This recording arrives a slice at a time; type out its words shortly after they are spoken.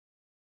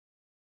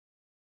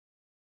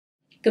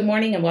Good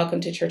morning and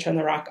welcome to Church on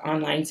the Rock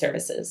online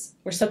services.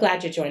 We're so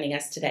glad you're joining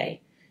us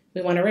today.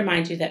 We want to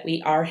remind you that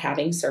we are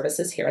having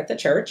services here at the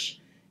church,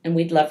 and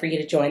we'd love for you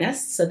to join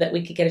us so that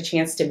we could get a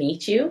chance to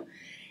meet you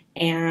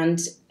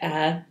and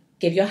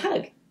give you a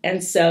hug.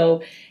 And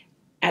so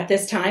at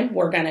this time,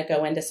 we're going to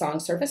go into song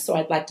service, so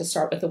I'd like to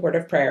start with a word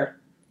of prayer.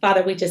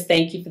 Father, we just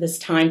thank you for this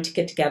time to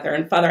get together.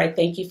 And Father, I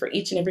thank you for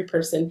each and every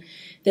person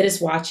that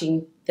is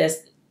watching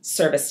this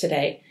service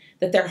today,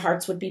 that their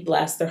hearts would be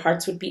blessed, their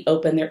hearts would be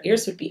open, their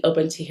ears would be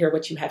open to hear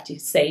what you have to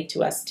say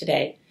to us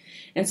today.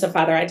 And so,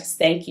 Father, I just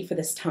thank you for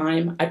this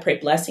time. I pray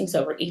blessings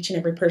over each and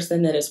every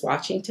person that is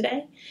watching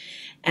today,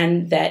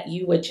 and that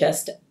you would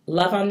just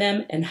love on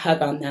them and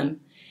hug on them.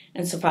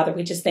 And so, Father,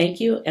 we just thank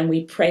you, and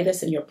we pray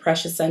this in your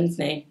precious Son's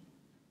name.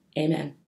 Amen.